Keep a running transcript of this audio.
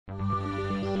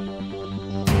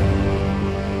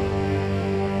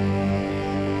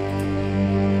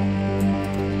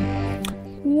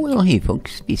Well, hey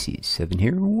folks, pt.6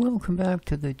 here. Welcome back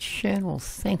to the channel.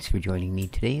 Thanks for joining me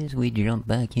today as we jump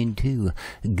back into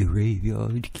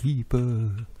Graveyard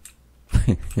Keeper.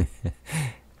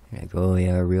 Like, oh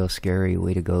yeah, real scary.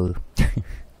 Way to go.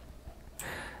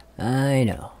 I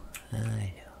know.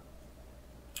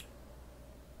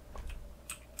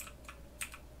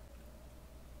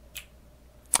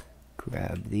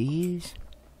 Grab these.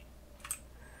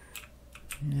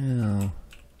 No.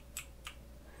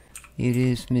 It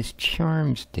is Miss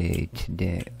Charm's day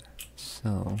today,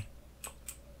 so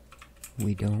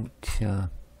we don't,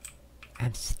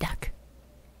 I'm stuck.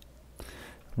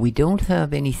 We don't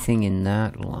have anything in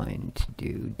that line to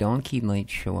do. Donkey might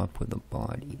show up with a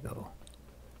body, though,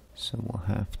 so we'll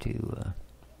have to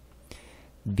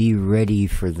be ready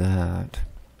for that.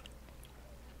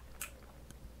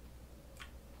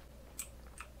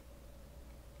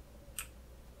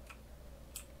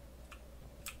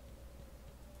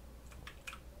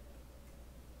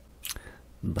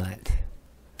 But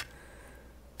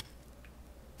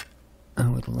I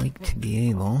would like to be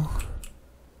able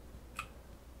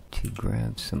to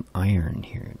grab some iron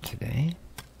here today.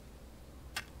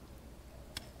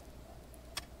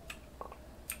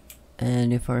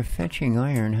 And if our fetching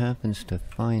iron happens to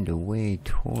find a way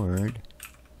toward...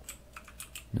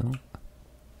 Nope.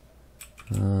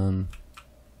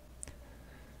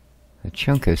 A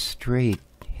chunk of straight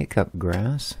hiccup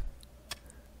grass.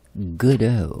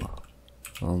 Good-o.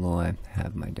 Although I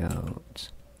have my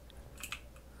doubts.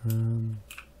 Oh,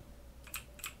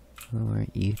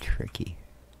 aren't you tricky?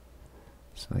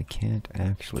 So I can't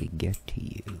actually get to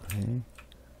you, eh?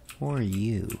 Or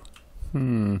you.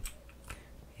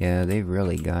 Yeah, they've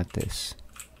really got this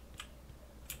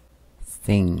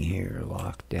thing here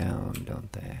locked down,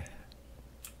 don't they?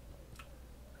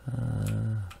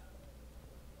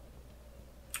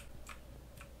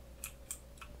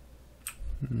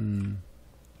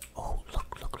 Oh, look.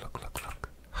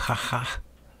 Ha!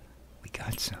 We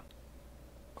got some.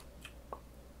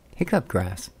 Hiccup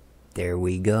grass. There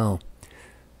we go.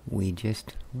 We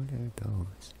just... What are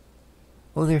those?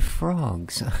 Oh, they're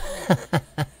frogs.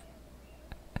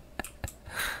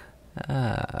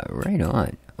 Right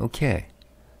on. Okay.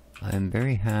 I'm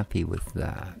very happy with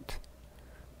that.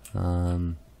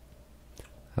 I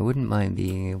wouldn't mind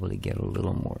being able to get a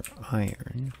little more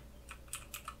iron.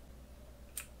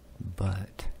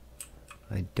 But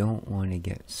I don't want to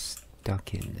get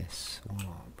stuck in this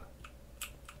swamp.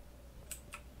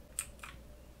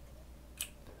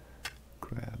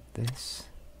 Grab this.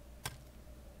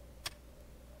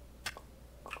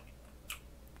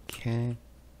 Okay.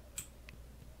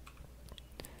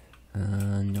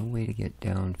 No way to get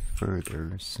down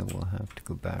further, so we'll have to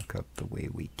go back up the way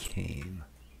we came.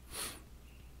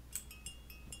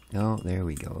 Oh, there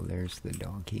we go. There's the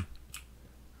donkey.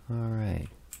 Alright.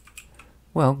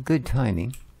 Well, good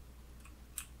timing,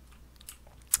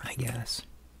 I guess,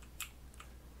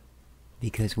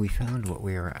 because we found what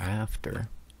we were after.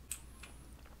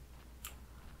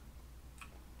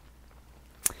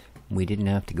 We didn't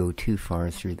have to go too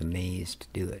far through the maze to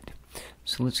do it.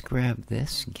 So let's grab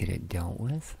this and get it dealt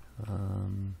with.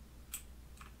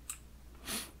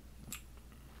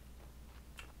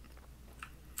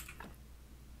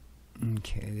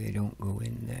 Okay, they don't go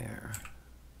in there.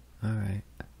 Alright.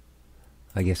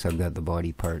 I guess I've got the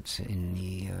body parts in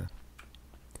the,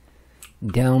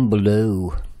 down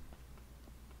below.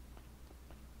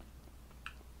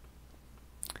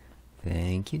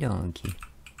 Thank you, donkey.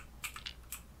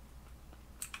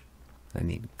 I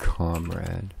mean,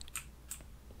 comrade.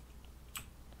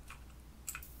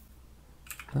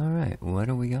 Alright, what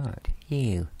do we got?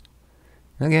 You.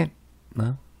 Okay,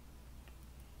 well.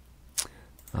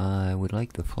 I would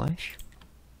like the flesh.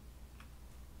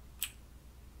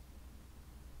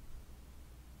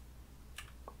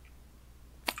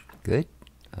 Good.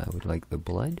 I would like the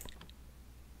blood.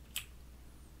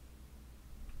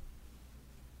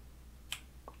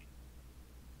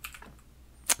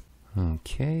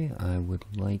 Okay, I would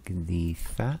like the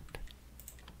fat.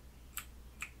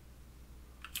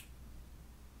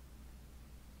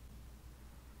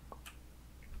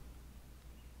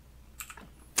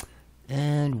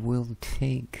 And we'll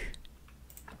take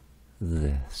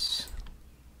this.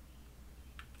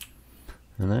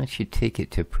 And that should take it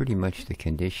to pretty much the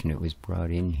condition it was brought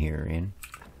in here in.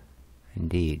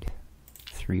 Indeed.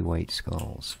 3 white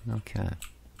skulls. Okay.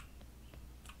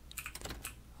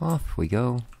 Off we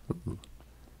go. Ooh.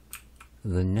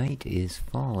 The night is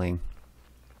falling.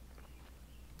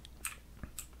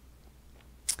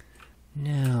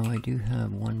 Now I do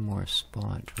have one more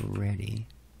spot ready.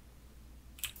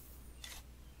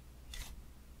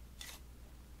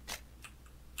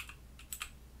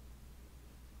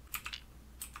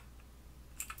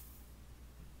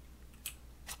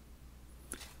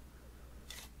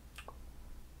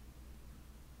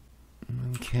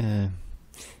 Okay.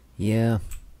 Yeah.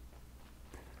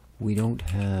 We don't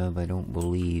have, I don't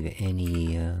believe,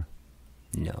 any,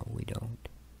 no, we don't.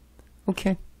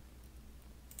 Okay.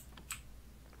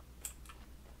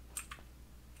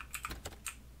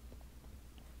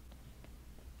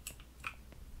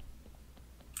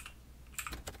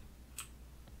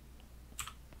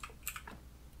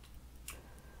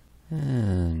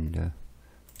 And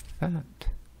fat,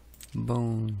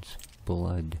 bones,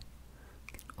 blood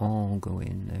all go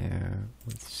in there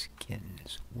with skin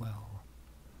as well.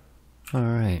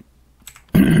 Alright.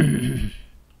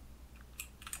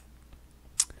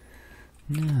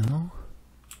 Now,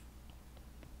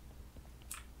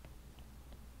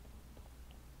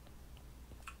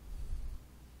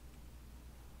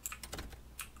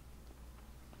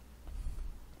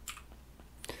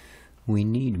 we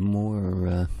need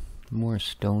more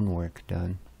stonework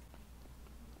done.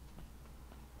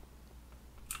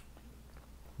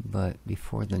 But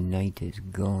before the night is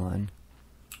gone,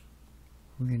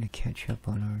 we're going to catch up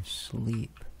on our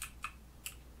sleep.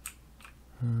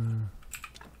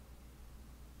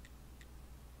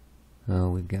 Oh,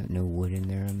 we've got no wood in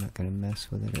there. I'm not going to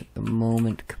mess with it at the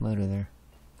moment. Come out of there.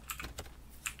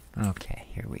 Okay,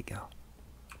 here we go.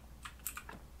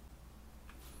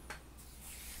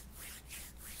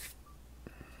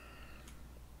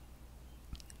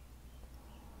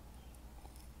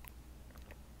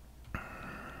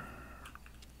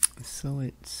 So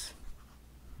it's,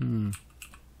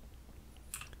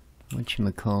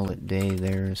 whatchamacallit day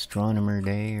there, astronomer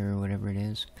day or whatever it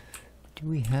is. Do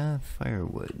we have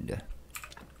firewood?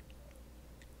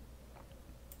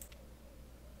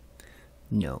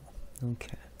 No.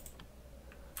 Okay.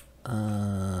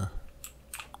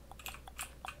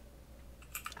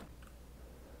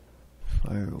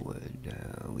 Firewood,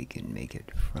 we can make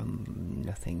it from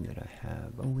nothing that I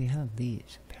have. Oh, we have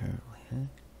these, apparently, huh?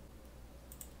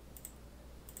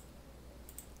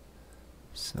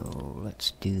 So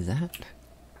let's do that.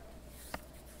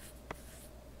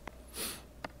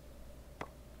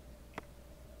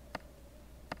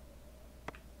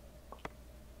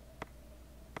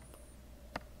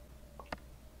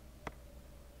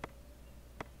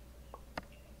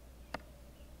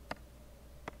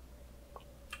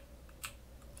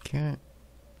 Okay,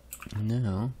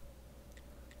 now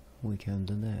we can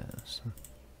do this.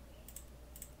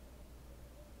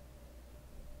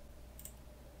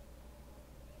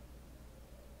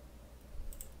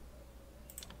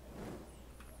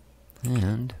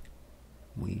 And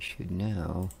we should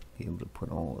now be able to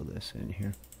put all of this in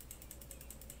here.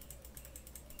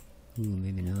 Ooh,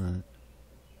 maybe not.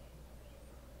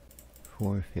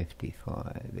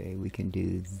 455, eh? We can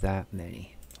do that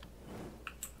many.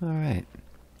 Alright.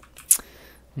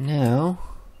 Now,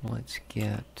 let's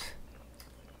get...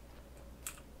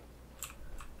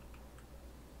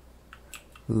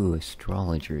 Ooh,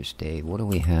 Astrologer's Day. What do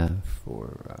we have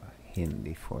for him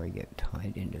before I get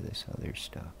tied into this other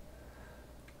stuff?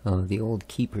 Oh, the old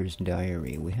Keeper's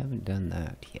Diary. We haven't done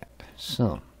that yet.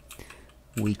 So,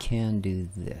 we can do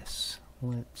this.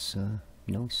 Let's,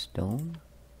 no stone?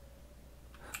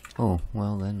 Oh,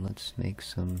 well then, let's make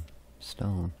some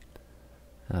stone.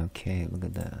 Okay, look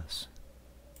at this.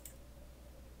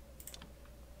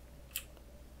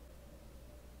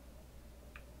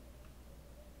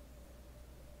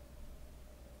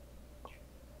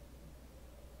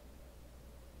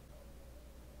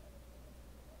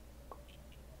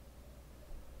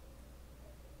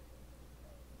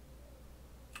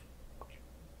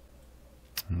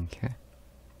 Okay.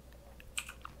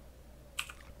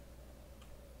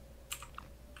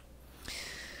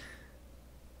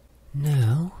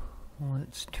 Now,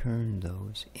 let's turn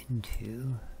those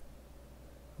into,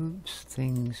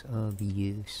 things of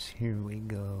use. Here we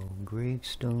go.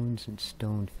 Gravestones and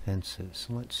stone fences.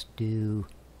 Let's do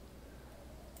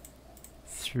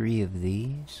 3 of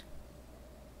these.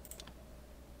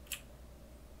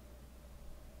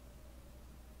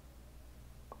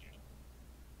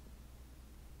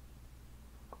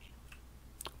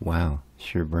 Wow,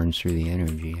 sure burns through the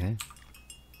energy, eh?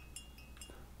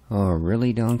 Oh,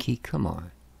 really, donkey? Come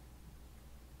on.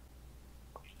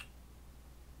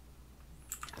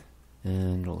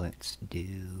 And let's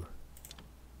do...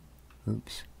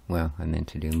 Oops. Well, I meant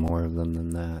to do more of them than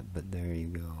that, but there you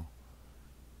go.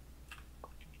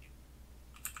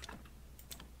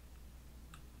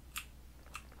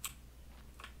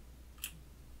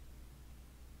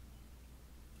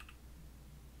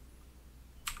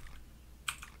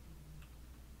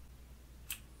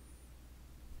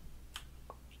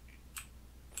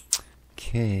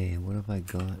 Okay, what have I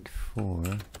got for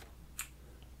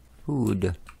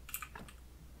food?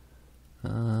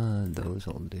 Those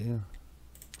will do.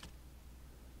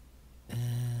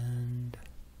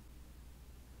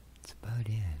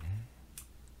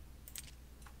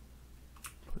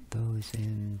 those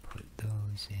in, put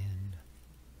those in.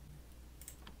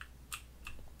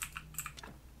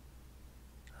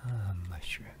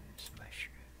 Mushrooms,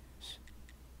 mushrooms.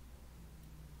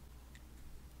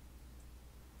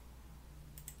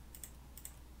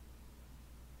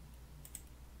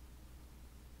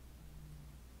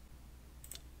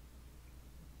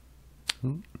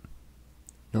 Ooh.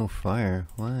 No fire,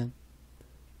 what?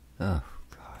 Oh,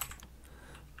 God.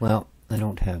 Well, I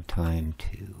don't have time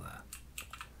to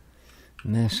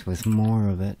mess with more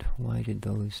of it. Why did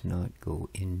those not go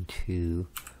into...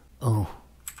 Oh,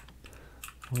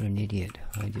 what an idiot.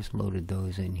 I just loaded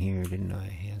those in here, didn't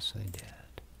I? Yes, I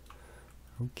did.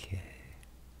 Okay.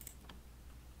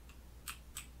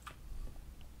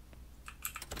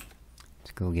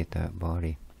 Let's go get that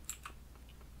body.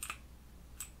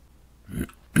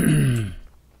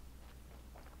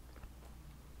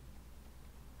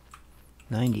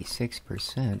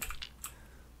 96%.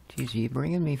 Geez, are you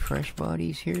bringing me fresh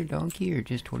bodies here, donkey, or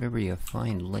just whatever you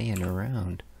find laying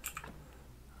around?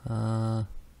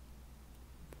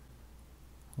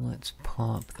 Let's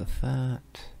pop the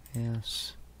fat.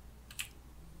 Yes.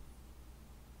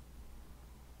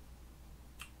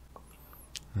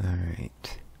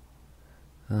 Alright.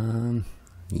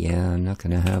 Yeah, I'm not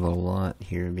gonna have a lot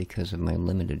here because of my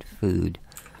limited food.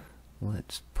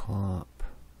 Let's pop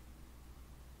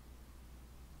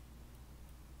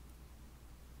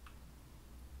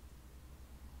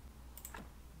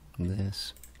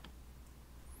this.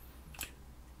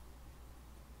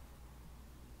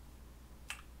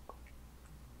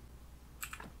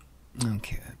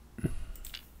 Okay.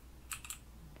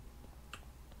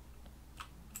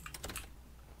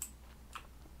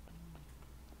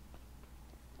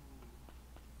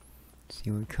 See,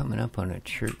 we're coming up on a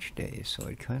church day, so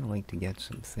I'd kind of like to get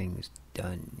some things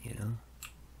done, you know?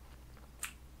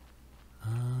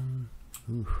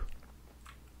 Ooh.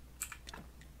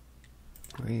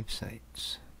 Grave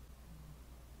sites.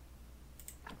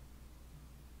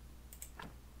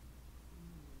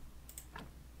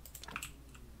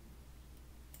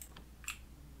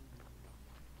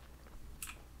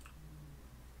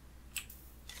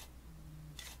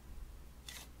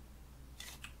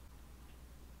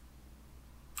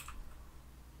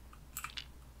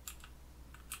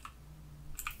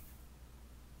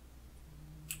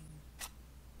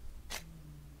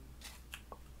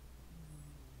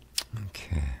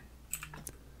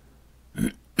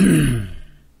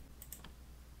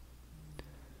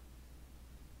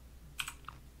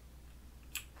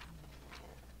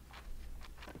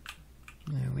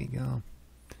 There we go.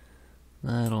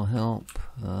 That'll help.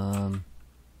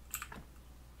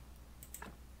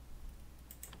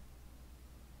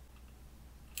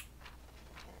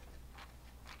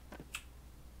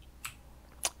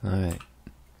 Alright.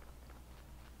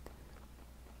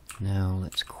 Now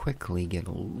let's quickly get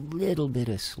a little bit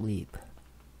of sleep.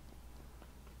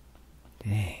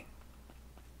 Dang.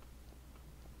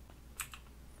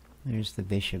 There's the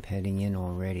bishop heading in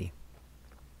already.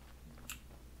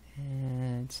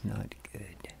 It's not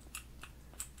good.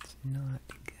 It's not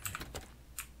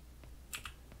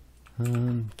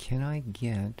good. Can I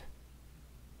get...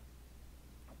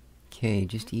 Okay,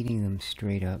 just eating them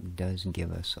straight up does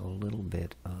give us a little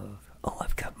bit of... Oh,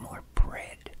 I've got more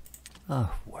bread.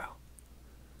 Oh, wow.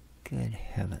 Good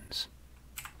heavens.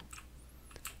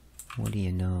 What do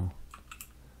you know?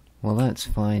 Well, that's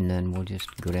fine then. We'll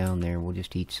just go down there. We'll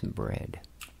just eat some bread.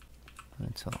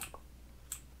 That's all.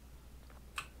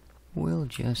 We'll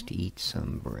just eat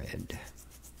some bread.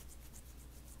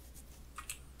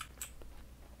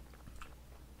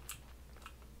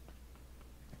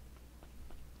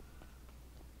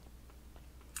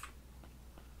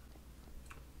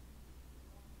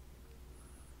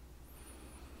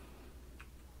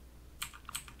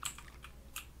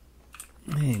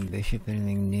 Hey, Bishop,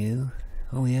 anything new?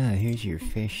 Oh yeah, here's your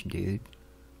fish, dude.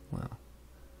 Wow.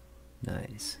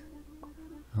 Nice.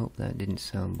 I hope that didn't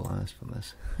sound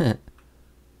blasphemous.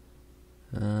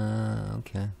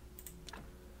 Okay.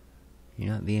 You're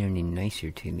not being any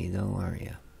nicer to me though, are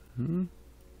you? Hmm?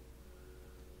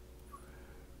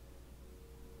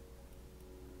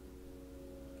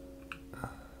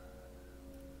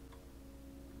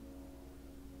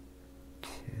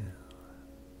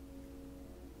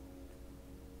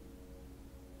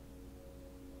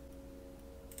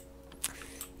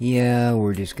 Yeah,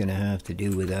 we're just gonna have to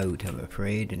do without, I'm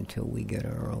afraid, until we get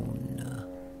our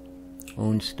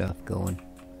own stuff going.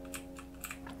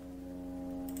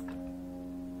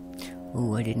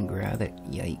 Oh, I didn't grab it.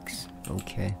 Yikes.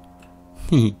 Okay.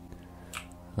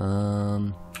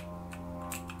 Oh,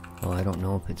 I don't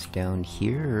know if it's down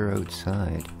here or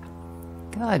outside.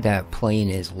 God, that plane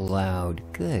is loud.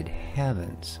 Good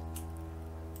heavens.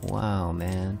 Wow,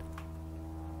 man.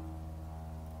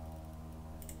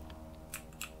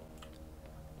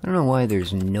 I don't know why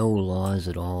there's no laws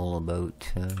at all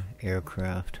about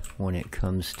aircraft when it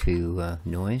comes to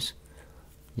noise.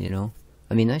 You know?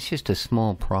 I mean, that's just a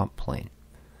small prop plane.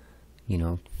 You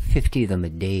know, 50 of them a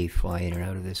day fly in and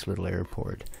out of this little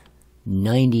airport.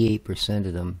 98%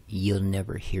 of them, you'll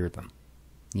never hear them.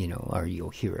 You know, or you'll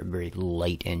hear a very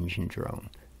light engine drone.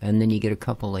 And then you get a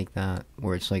couple like that,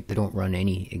 where it's like they don't run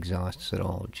any exhausts at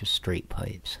all, just straight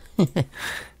pipes.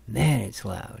 Man, it's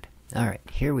loud. Alright,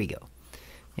 here we go.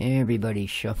 Everybody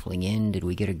shuffling in. Did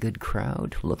we get a good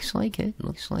crowd? Looks like it,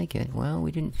 looks like it. Well,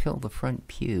 we didn't fill the front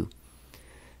pew.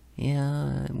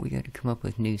 Yeah, we got to come up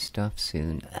with new stuff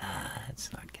soon.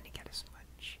 That's not going to get us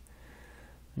much.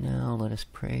 Now let us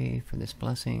pray for this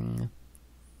blessing.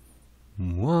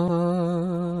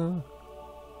 Whoa.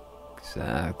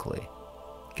 Exactly.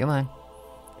 Come on.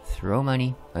 Throw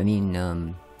money. I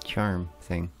mean, charm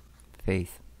thing.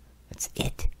 Faith. That's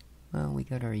it. Well, we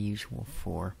got our usual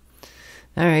 4.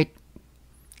 Alright.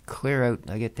 Clear out.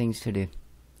 I got things to do.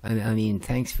 I mean,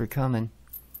 thanks for coming.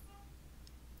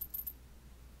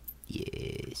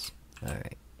 Yes.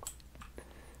 Alright.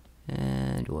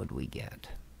 And what do we get?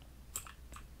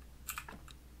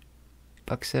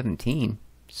 $1.17.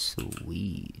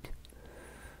 Sweet.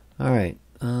 Alright.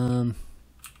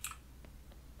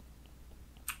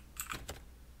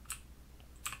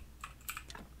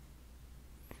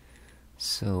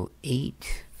 So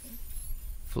 8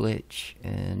 flitch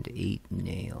and 8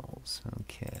 nails.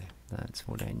 Okay, that's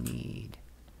what I need.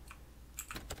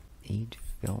 8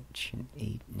 filch and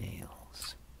 8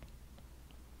 nails.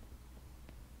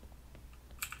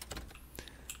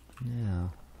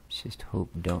 Now, let's just hope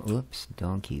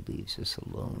donkey leaves us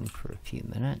alone for a few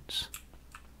minutes.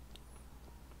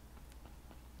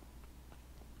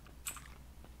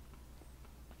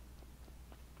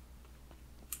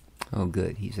 Oh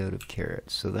good, he's out of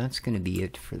carrots, so that's going to be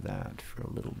it for that for a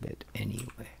little bit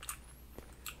anyway.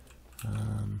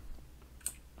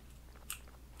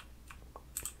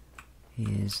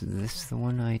 Is this the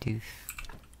one I do?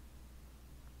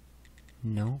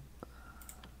 No.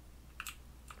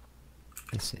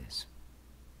 This is.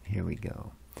 Here we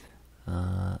go.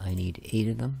 I need 8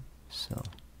 of them, so.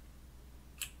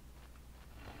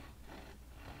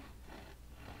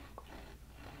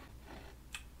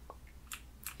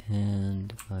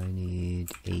 And I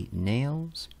need 8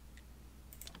 nails.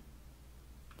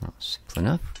 Oh, simple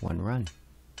enough. 1 run.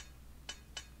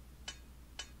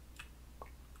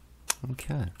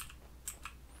 Okay.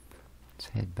 Let's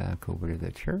head back over to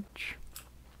the church.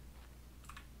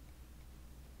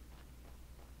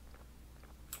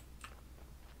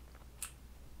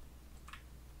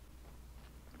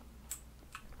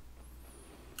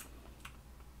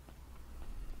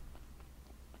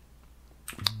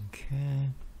 Okay.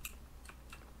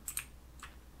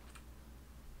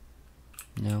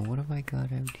 Now, what have I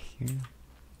got out here?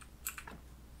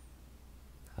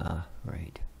 Ah,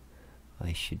 right.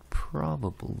 I should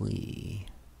probably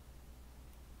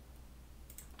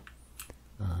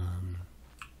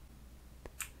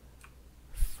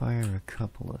fire a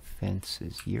couple of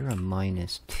fences. You're a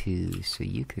 -2, so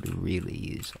you could really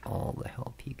use all the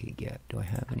help you could get. Do I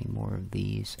have any more of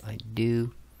these? I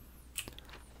do.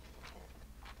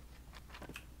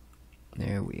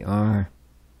 There we are.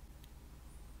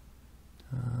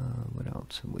 What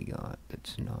else have we got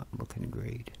that's not looking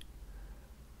great?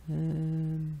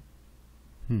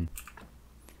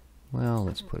 Well,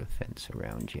 let's put a fence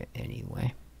around you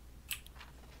anyway.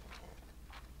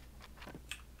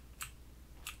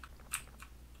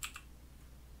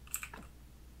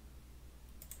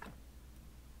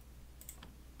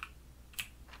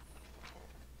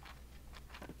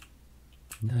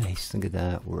 Nice, look at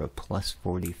that, we're a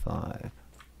 +45.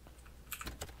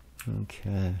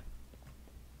 Okay.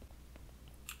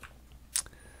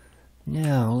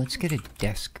 Now, let's get a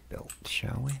desk built,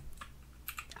 shall we?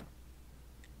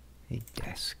 A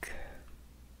desk.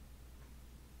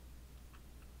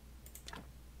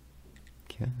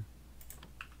 Okay.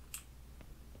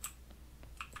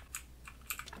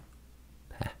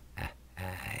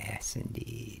 Yes,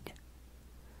 indeed.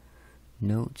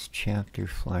 Notes, chapter,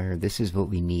 flyer. This is what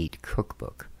we need.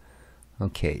 Cookbook.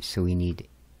 Okay, so we need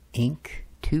ink,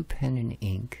 2 pen and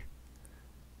ink,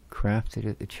 crafted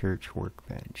at the church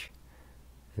workbench.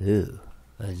 Ew,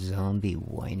 a zombie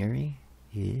winery?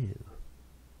 Ew.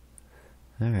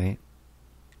 Alright.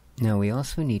 Now we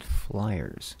also need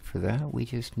flyers. For that we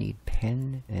just need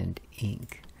pen and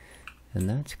ink. And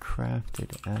that's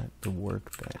crafted at the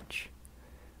workbench.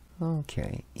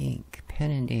 Okay, ink.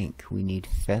 Pen and ink. We need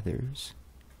feathers.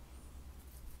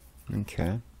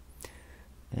 Okay.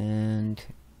 And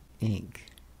ink.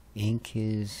 Ink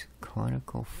is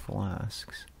conical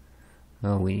flasks.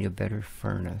 Oh, we need a better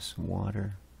furnace.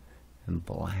 Water and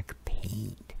black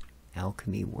paint.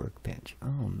 Alchemy workbench.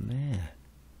 Oh, man.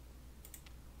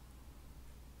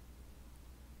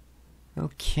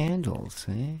 Oh, candles,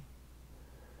 eh?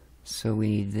 So we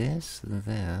need this,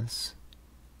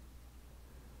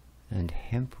 and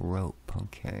hemp rope,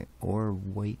 okay, or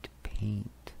white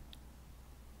paint.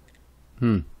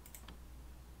 Now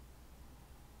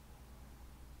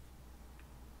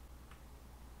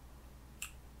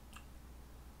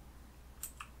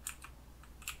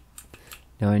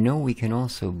I know we can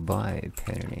also buy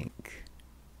pen and ink.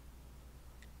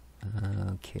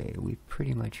 Okay, we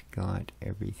pretty much got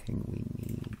everything we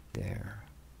need there.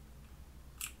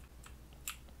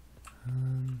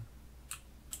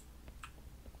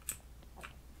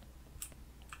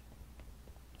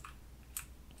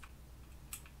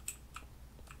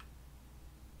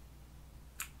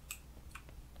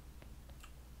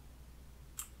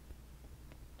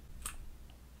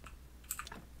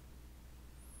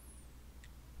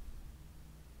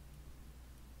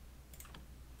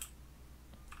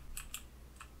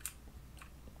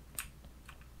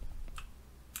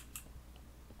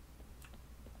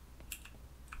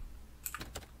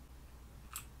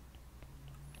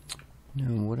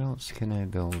 Now, what else can I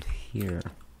build here?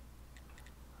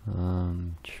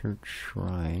 Church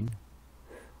shrine,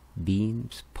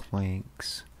 beams,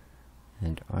 planks,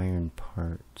 and iron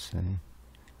parts, eh?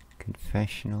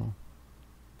 Confessional.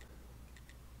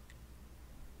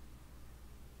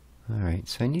 Alright,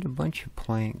 so I need a bunch of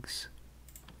planks,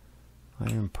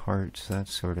 iron parts, that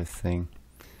sort of thing.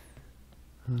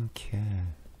 Okay.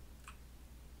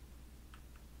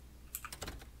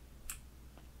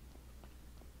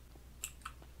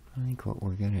 I think what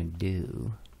we're gonna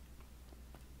do,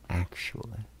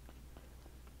 actually,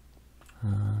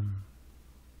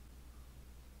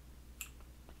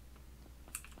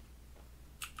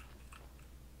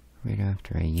 right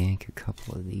after I yank a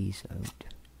couple of these out.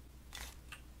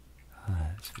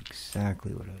 That's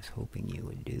exactly what I was hoping you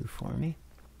would do for me.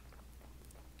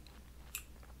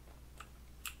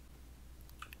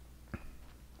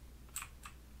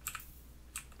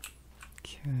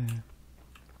 Okay.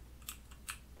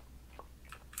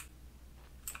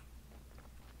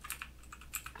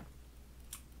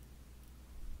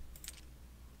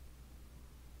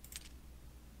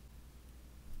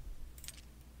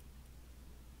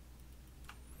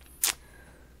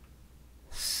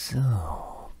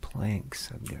 So,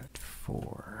 planks, I've got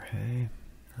 4, hey?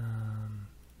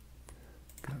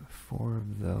 Got 4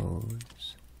 of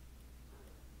those.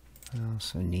 I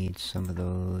also need some of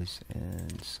those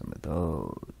and some of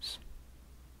those.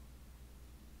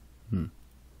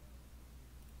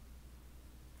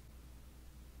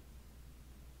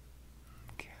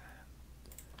 Okay.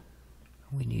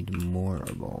 We need more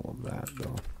of all of that,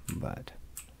 though, but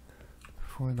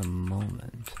for the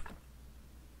moment,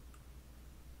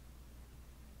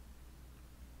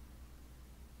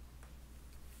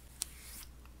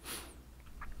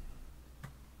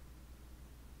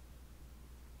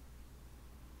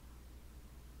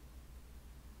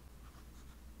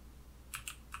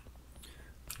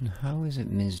 and how is it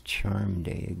Ms. Charm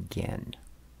Day again?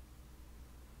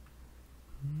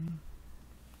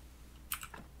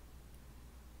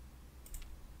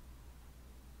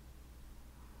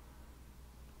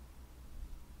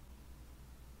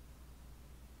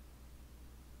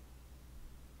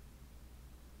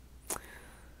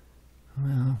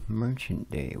 Well,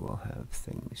 Merchant Day will have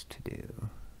things to do.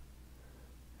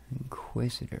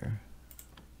 Inquisitor.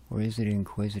 Or is it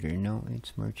Inquisitor? No,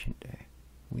 it's Merchant Day.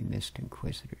 We missed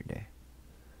Inquisitor Day.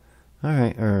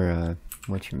 Alright, or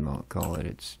what you might call it,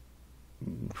 it's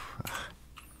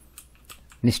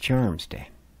Miss Charms Day.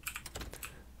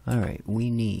 Alright, we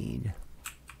need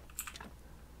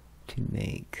to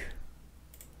make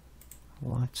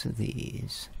lots of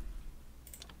these.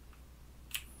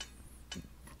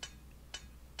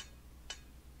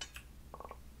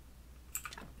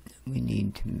 We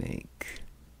need to make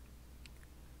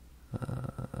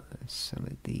some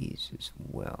of these as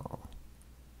well.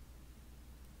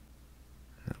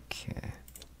 Okay.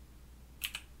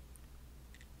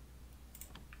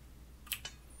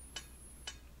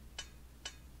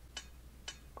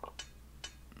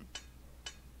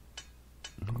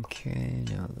 Okay,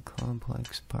 now the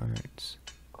complex parts.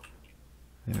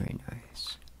 Very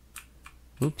nice.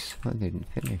 Oops, I didn't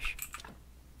finish.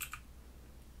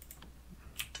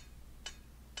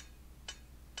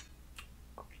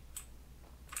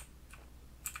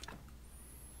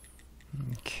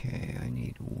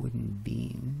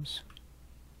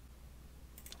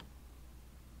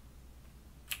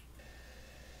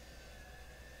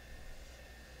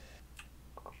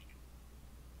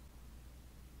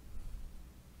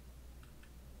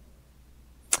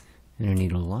 And I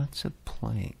need lots of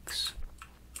planks.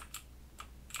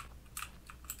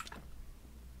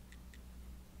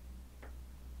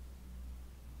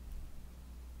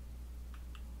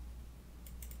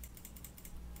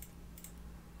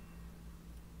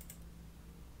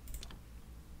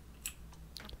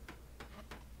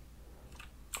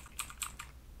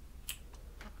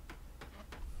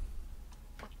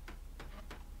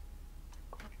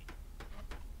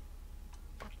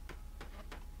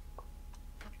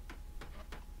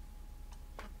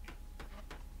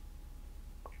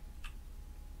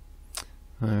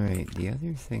 Alright, the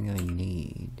other thing I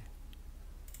need...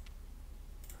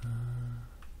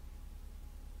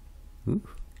 ooh.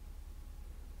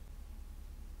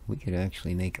 We could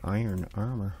actually make iron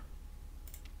armor.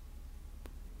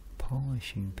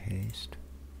 Polishing paste.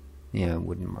 Yeah,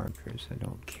 wooden markers I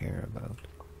don't care about.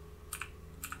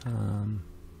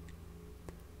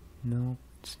 No,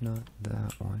 it's not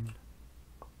that one.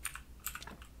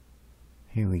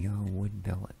 Here we go, wood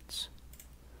billets.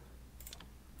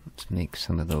 Let's make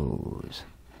some of those.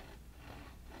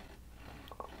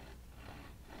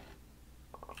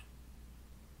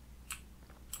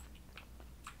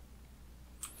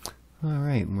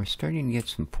 Alright, and we're starting to get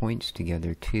some points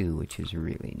together too, which is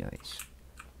really nice.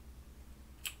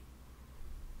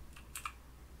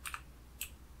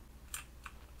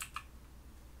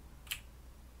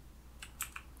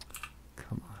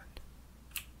 Come on.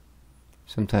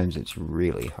 Sometimes it's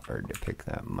really hard to pick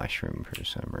that mushroom for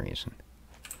some reason.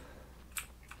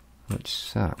 Which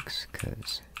sucks,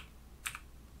 because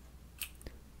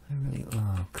I really...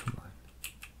 oh, come on.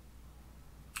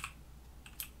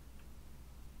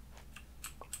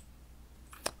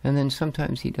 And then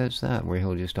sometimes he does that, where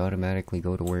he'll just automatically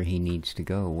go to where he needs to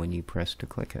go when you press to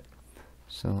click it.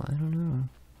 So, I don't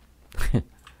know.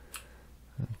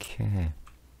 Okay.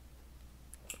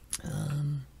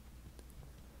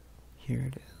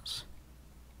 Here it is.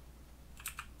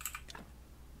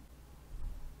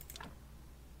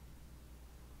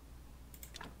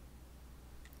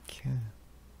 Okay.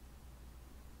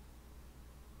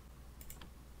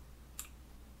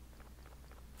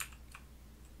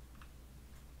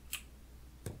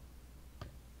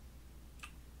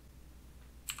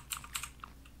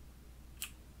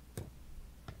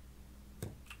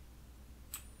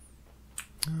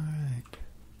 Alright.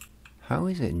 How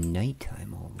is it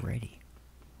nighttime already?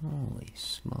 Holy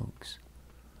smokes.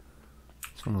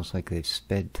 It's almost like they've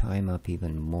sped time up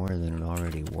even more than it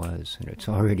already was, and it's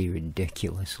already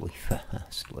ridiculously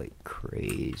fast, like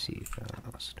crazy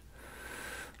fast.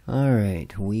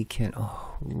 Alright, we can...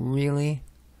 oh, really?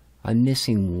 I'm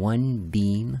missing one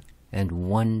beam and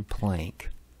one plank.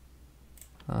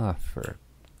 Ah, for...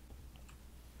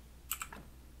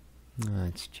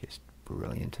 that's just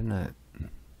brilliant, isn't it?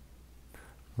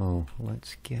 Oh,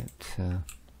 let's get...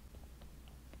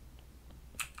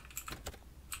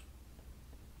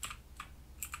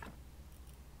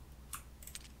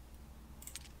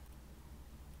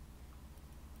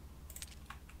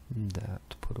 that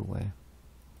to put away.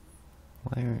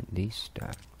 Why aren't these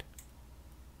stacked?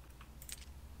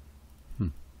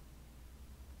 Well,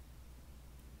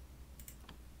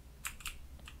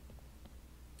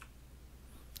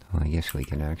 I guess we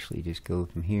can actually just go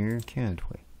from here, can't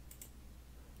we?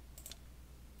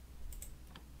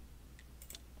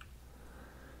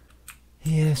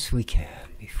 Yes, we can.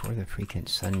 Before the freaking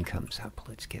sun comes up,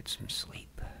 let's get some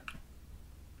sleep.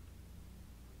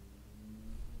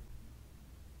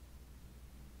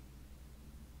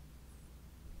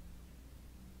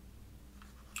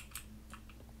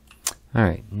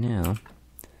 Alright, now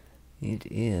it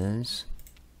is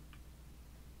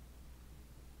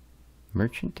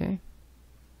Merchant Day?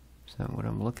 Is that what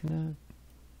I'm looking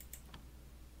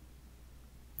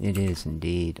at? It is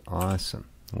indeed. Awesome.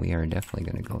 We are definitely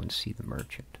going to go and see the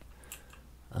merchant.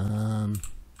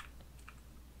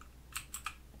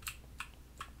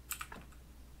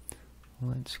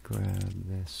 Let's grab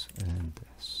this and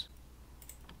this.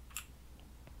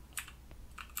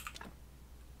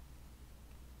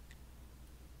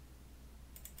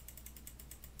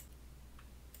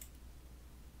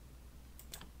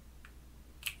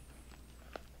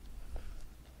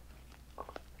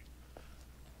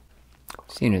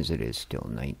 Seeing as it is still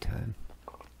nighttime.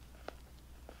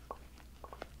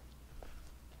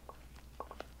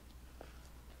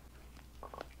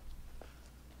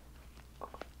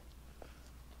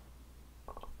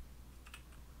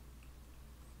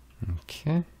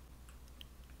 Okay.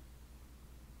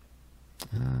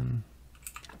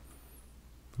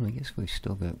 Well, I guess we've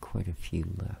still got quite a few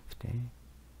left, eh?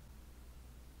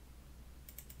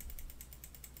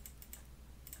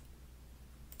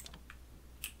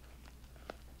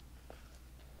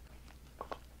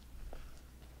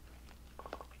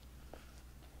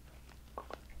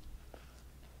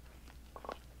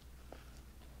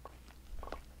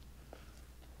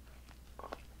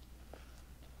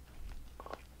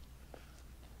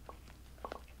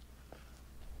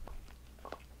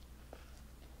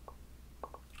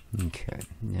 Okay,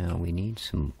 now we need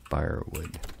some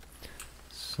firewood.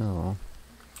 So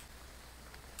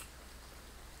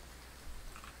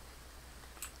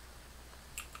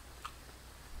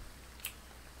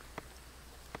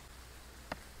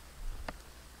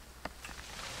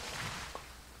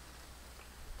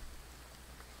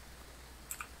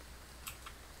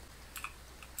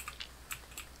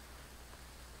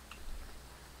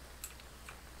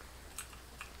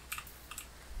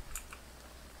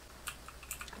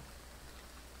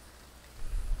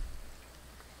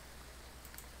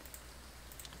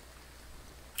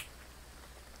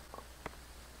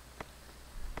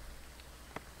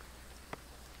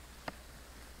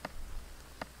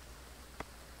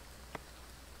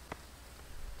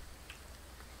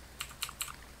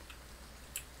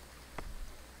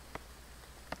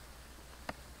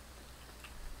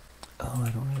oh, I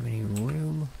don't have any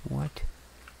room. What?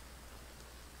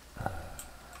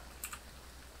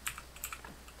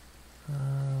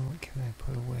 What can I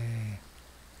put away?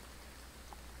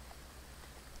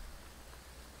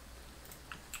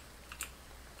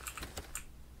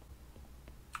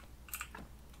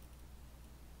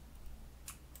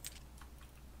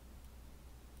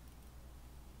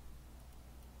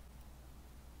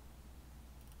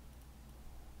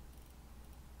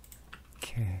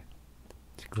 Okay,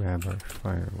 let's grab our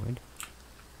firewood.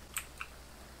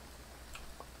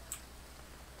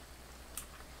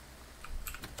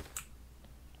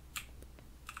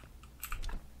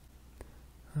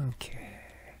 Okay.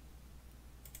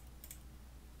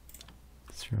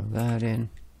 Throw that in.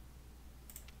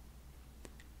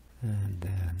 And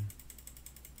then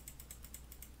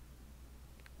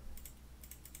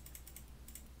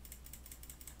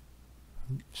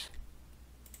oops.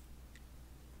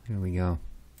 There we go.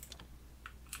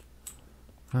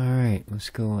 Alright, let's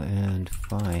go and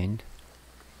find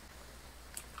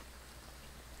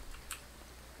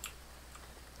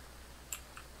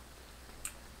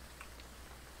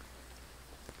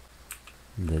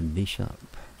the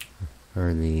bishop,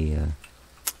 or the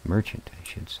merchant, I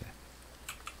should say.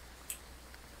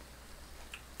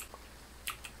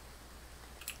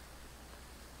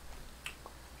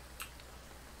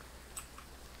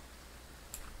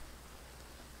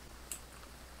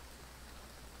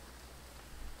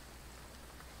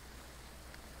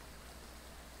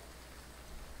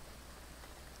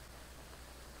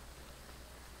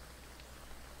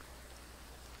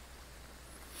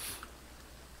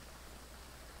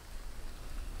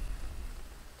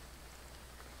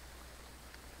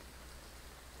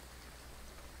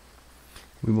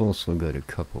 We've also got a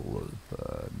couple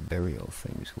of burial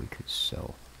things we could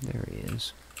sell. There he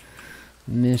is.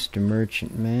 Mr.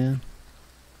 Merchant Man.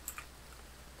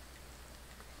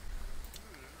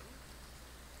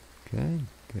 Good,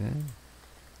 good.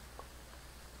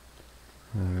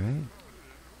 Alright.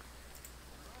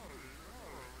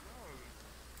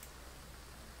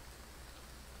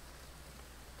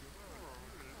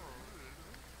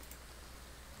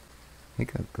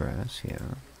 Pick up grass, yeah.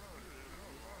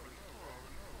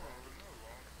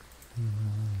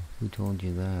 Who told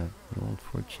you that? The old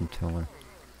fortune teller.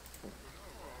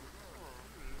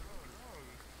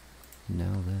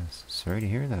 Now this. Sorry to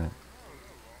hear that.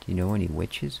 Do you know any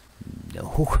witches?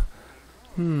 No.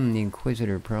 The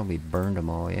Inquisitor probably burned them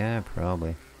all. Yeah,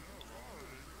 probably.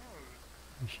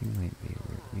 She might be.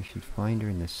 You should find her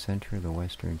in the center of the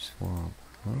western swamp.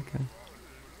 Okay.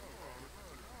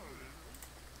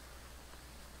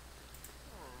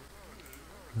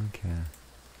 Okay.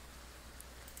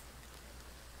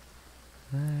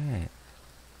 Alright.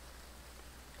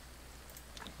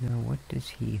 Now what does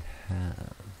he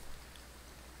have?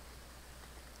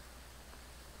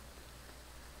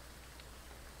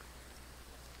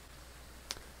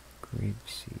 Grape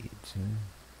seeds,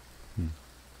 huh?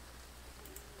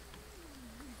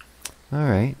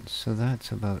 Alright, so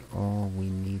that's about all we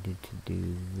needed to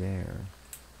do there.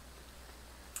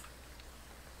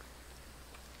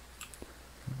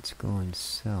 Let's go and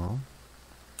sell.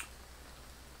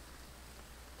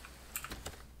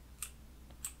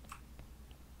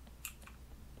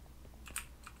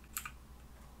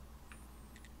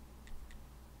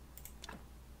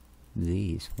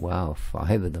 These. Wow,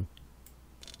 5 of them.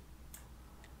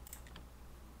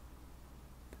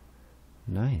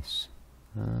 Nice.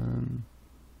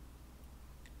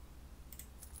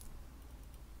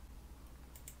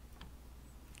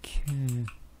 Okay.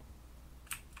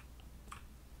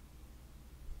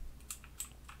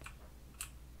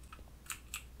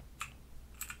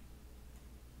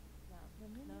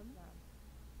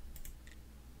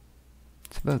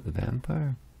 It's about the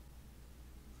vampire.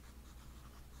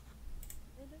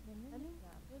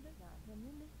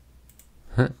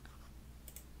 Huh.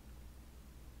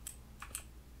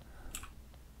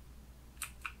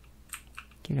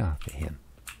 Get off of him.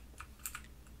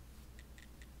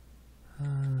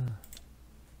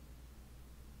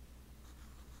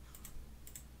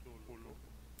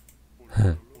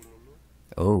 Huh.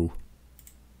 Oh.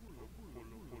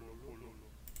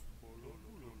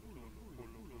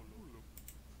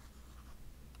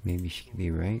 Maybe she could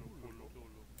be right.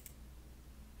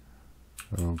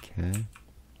 Okay.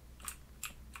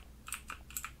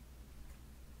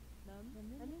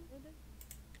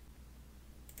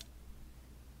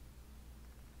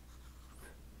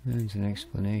 There's an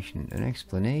explanation. An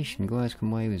explanation? Go ask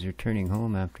him why he was returning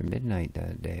home after midnight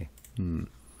that day. Listen,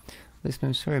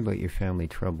 I'm sorry about your family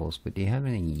troubles, but do you have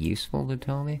anything useful to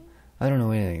tell me? I don't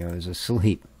know anything. I was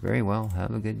asleep. Very well.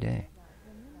 Have a good day.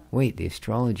 Wait, the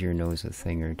astrologer knows a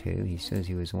thing or two. He says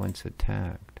he was once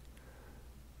attacked.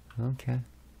 Okay.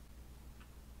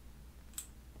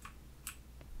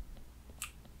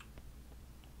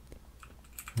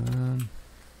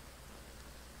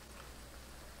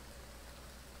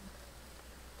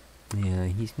 Yeah,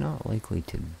 he's not likely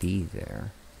to be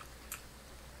there.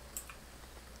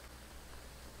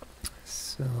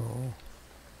 So,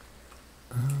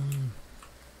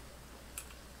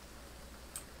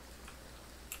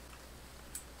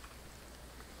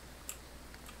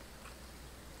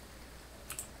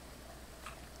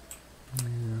 yeah.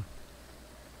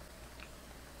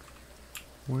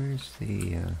 Where's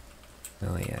the,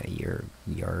 oh yeah, your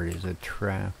yard is a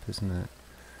trap, isn't it?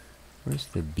 Where's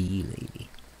the bee lady?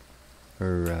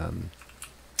 Her,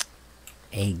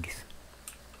 eggs.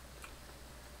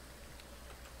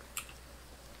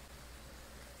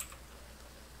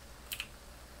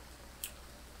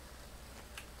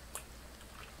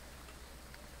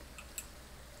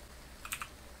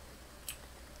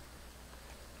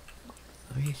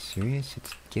 Are you serious?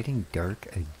 It's getting dark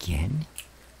again?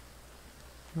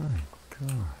 My God.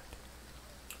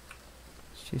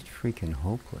 It's just freaking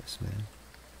hopeless, man.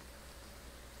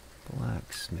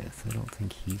 Blacksmith. I don't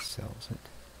think he sells it.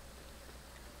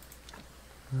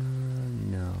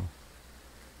 No.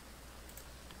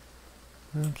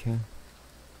 Okay.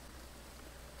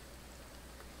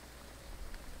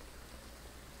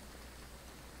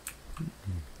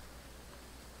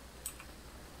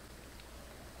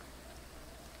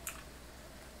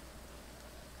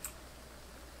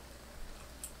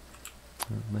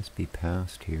 It must be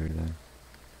past here then.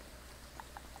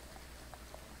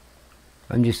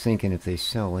 I'm just thinking if they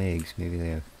sell eggs, maybe they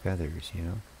have feathers, you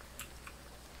know?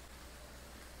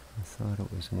 I thought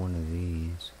it was one of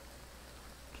these.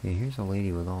 Okay, here's a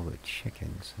lady with all the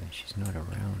chickens. She's not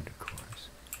around, of course.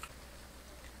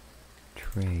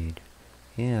 Trade.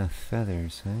 Yeah,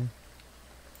 feathers, huh?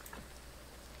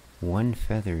 1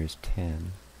 feather is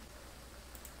 10.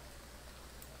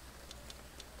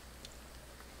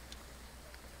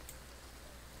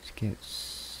 Let's get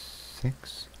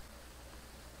 6.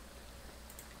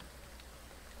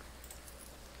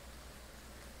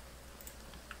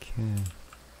 Okay.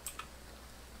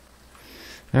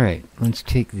 Alright, let's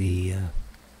take the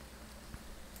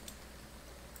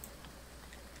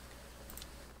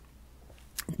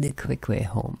quick way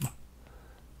home.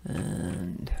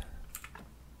 And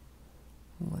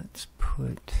let's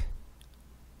put...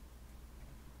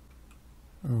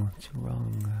 Oh, it's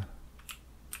wrong.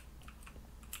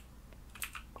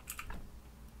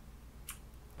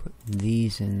 Put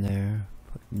these in there.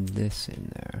 Put this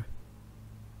in there.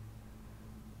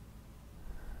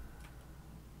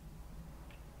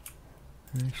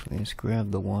 Actually, let's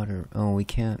grab the water. Oh, we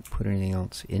can't put anything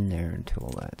else in there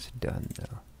until that's done,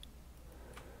 though.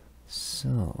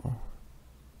 So...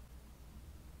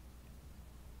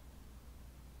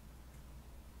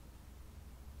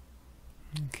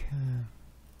 Okay.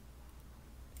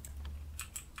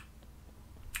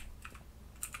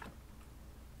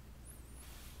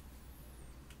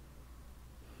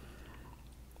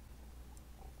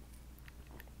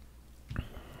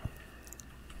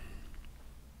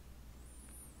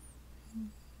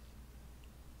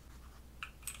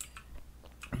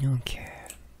 Okay.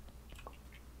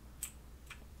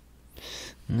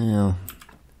 Now,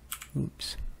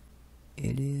 oops.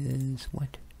 It is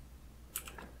what?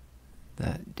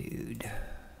 That dude.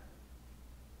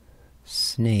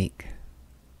 Snake.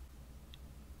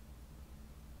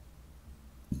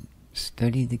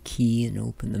 Study the key and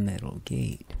open the metal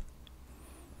gate.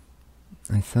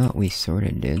 I thought we sort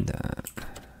of did that.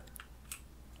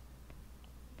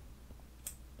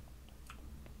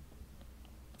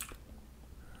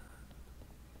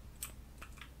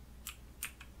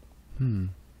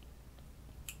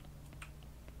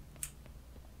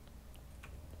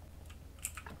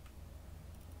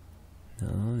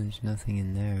 No, there's nothing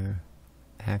in there.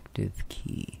 Active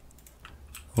key.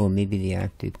 Oh, maybe the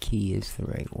active key is the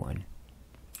right one.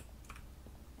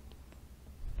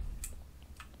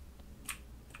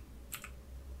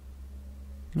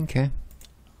 Okay.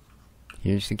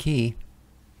 Here's the key.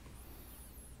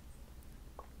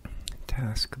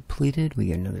 Task completed. We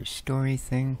got another story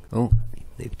thing. Oh,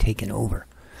 they've taken over.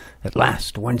 At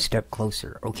last, one step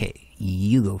closer. Okay,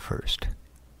 you go first.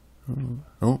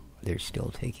 Oh, they're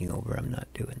still taking over. I'm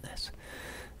not doing this.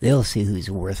 They'll see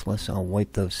who's worthless. I'll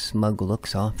wipe those smug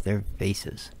looks off their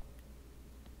faces.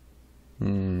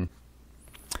 Who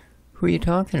are you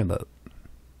talking about?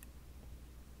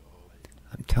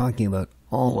 I'm talking about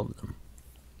all of them.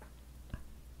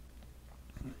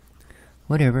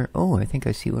 Whatever. Oh, I think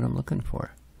I see what I'm looking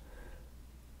for.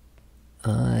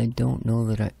 I don't know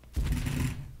that I...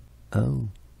 Oh.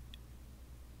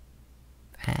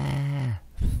 Ah,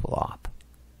 flop.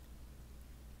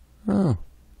 Oh,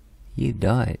 you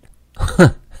died.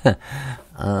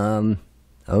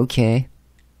 Okay.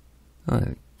 Oh,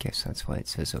 I guess that's why it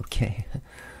says okay.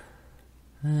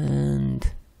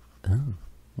 And... Oh,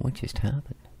 what just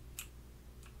happened?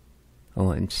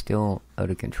 Oh, I'm still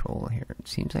out of control here. It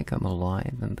seems like I'm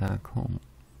alive and back home.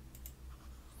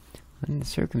 In the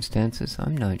circumstances,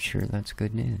 I'm not sure that's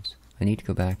good news. I need to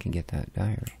go back and get that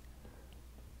diary.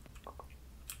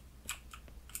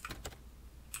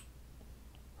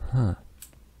 Huh.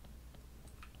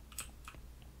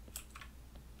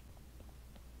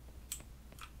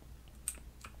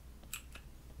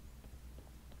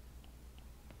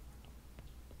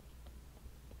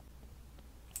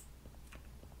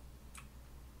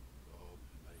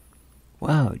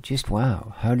 Wow, just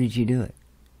wow. How did you do it?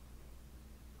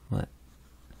 What?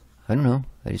 I don't know.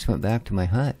 I just went back to my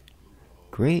hut.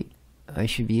 Great. I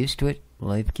should be used to it.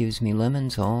 Life gives me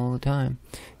lemons all the time.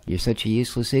 You're such a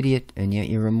useless idiot, and yet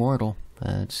you're immortal.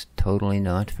 That's totally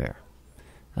not fair.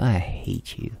 I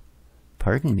hate you.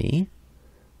 Pardon me?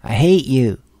 I hate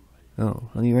you! Oh,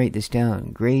 let me write this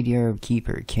down. Graveyard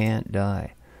keeper can't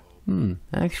die.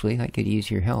 Actually, I could use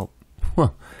your help.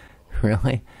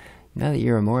 Really? Now that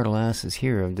your immortal ass is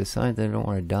here, I've decided that I don't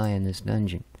want to die in this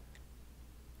dungeon.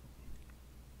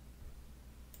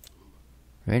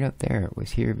 Right up there, it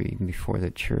was here even before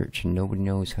the church, and nobody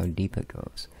knows how deep it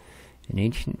goes. In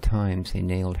ancient times, they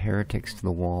nailed heretics to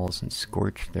the walls and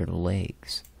scorched their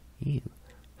legs. Ew.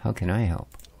 How can I help?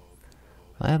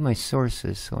 I have my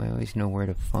sources, so I always know where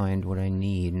to find what I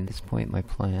need. And at this point, my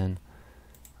plan...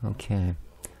 Okay.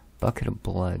 Bucket of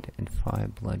blood and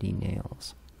 5 bloody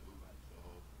nails.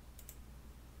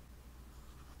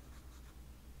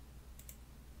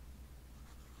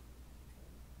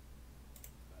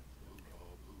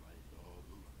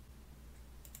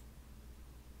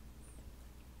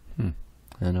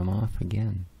 And I'm off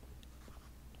again.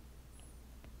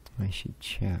 I should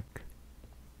check.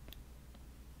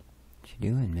 What you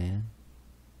doing, man?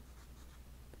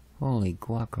 Holy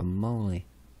guacamole.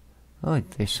 Oh,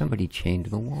 there's somebody chained to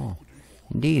the wall.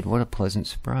 Indeed, what a pleasant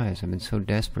surprise. I've been so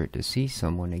desperate to see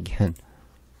someone again.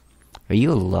 Are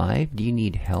you alive? Do you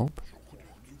need help?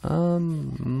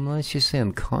 Let's just say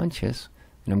I'm conscious,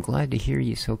 and I'm glad to hear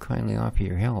you so kindly offer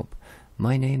your help.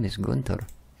 My name is Gunther.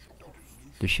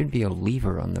 There should be a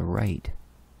lever on the right.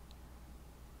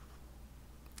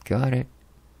 Got it.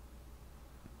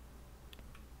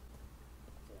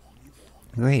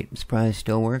 Great, I'm surprised it's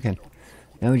still working.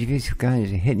 Now would you be so kind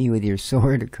as to hit me with your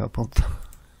sword a couple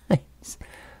times?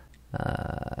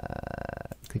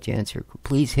 Could you answer?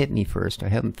 Please hit me first. I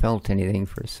haven't felt anything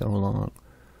for so long.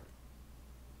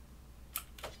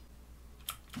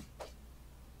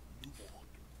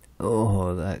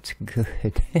 Oh, that's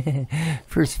good.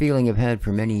 First feeling I've had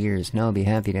for many years. Now I'll be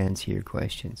happy to answer your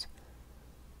questions.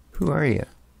 Who are you?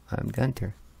 I'm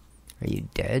Gunther. Are you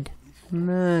dead?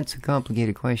 That's a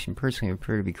complicated question. Personally, I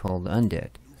prefer to be called undead.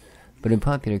 But in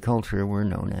popular culture, we're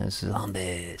known as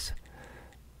zombies.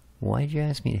 Why'd you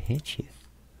ask me to hit you?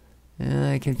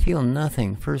 I can feel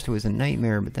nothing. First it was a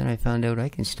nightmare, but then I found out I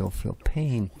can still feel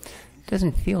pain. It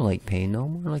doesn't feel like pain, though.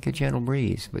 More like a gentle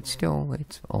breeze. But still,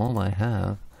 it's all I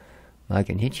have. I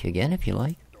can hit you again if you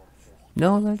like.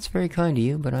 No, that's very kind of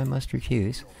you, but I must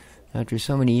refuse. After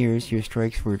so many years, your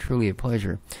strikes were truly a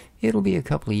pleasure. It'll be a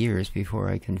couple of years before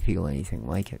I can feel anything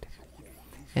like it.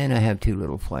 And I have too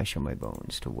little flesh on my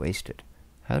bones to waste it.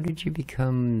 How did you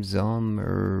become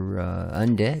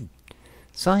undead?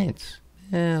 Science.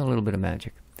 A little bit of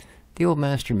magic. The old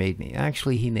master made me.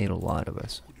 Actually, he made a lot of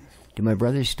us. Do my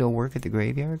brothers still work at the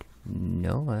graveyard?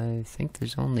 No, I think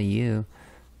there's only you.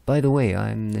 By the way,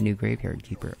 I'm the new graveyard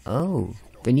keeper. Oh,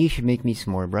 then you should make me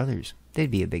some more brothers.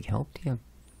 They'd be a big help to you.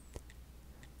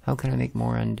 How can I make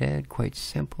more undead? Quite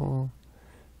simple.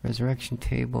 Resurrection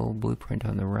table, blueprint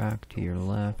on the rack to your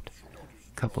left.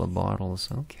 Couple of bottles,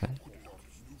 okay.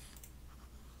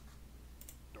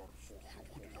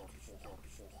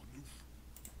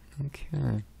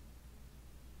 Okay.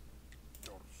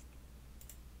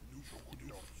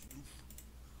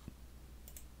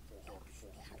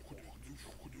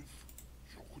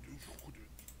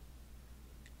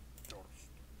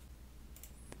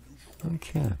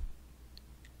 Okay.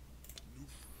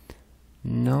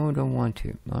 No, don't want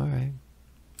to. Alright.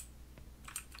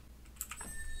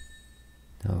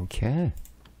 Okay.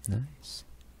 Nice.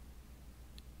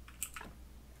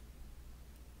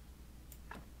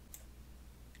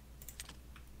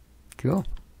 Cool.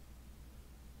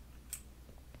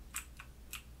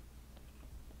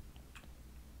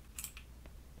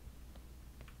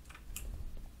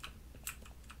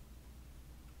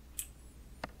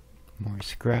 More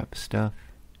scrap stuff.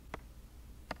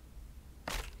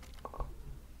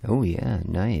 Oh yeah,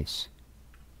 nice.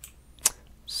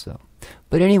 So,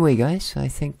 but anyway, guys, I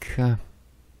think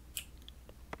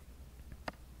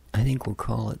we'll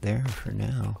call it there for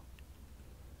now.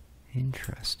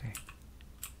 Interesting.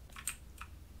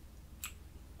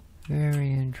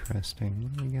 Very interesting.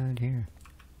 What do we got here?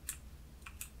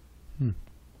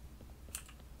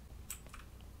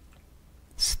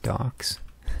 Stocks.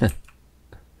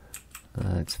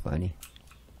 That's funny.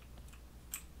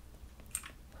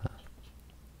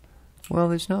 Well,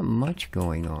 there's not much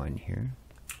going on here.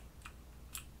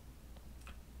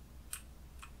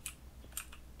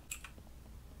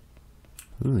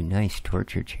 Ooh, nice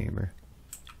torture chamber.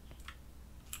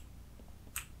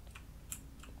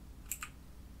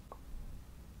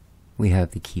 We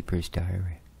have the Keeper's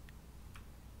Diary.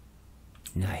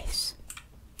 Nice.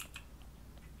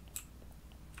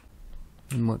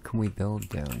 And what can we build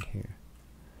down here?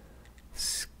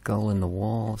 Skull in the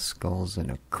wall, skulls in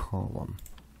a column.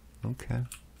 Okay.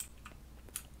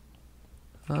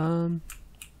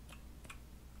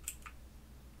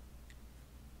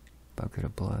 Bucket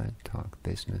of blood, talk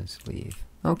business, leave.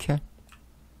 Okay.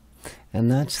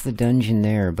 And that's the dungeon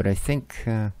there, but I think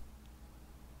we're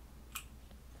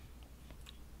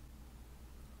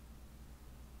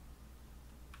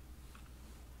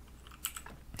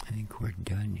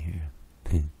done here.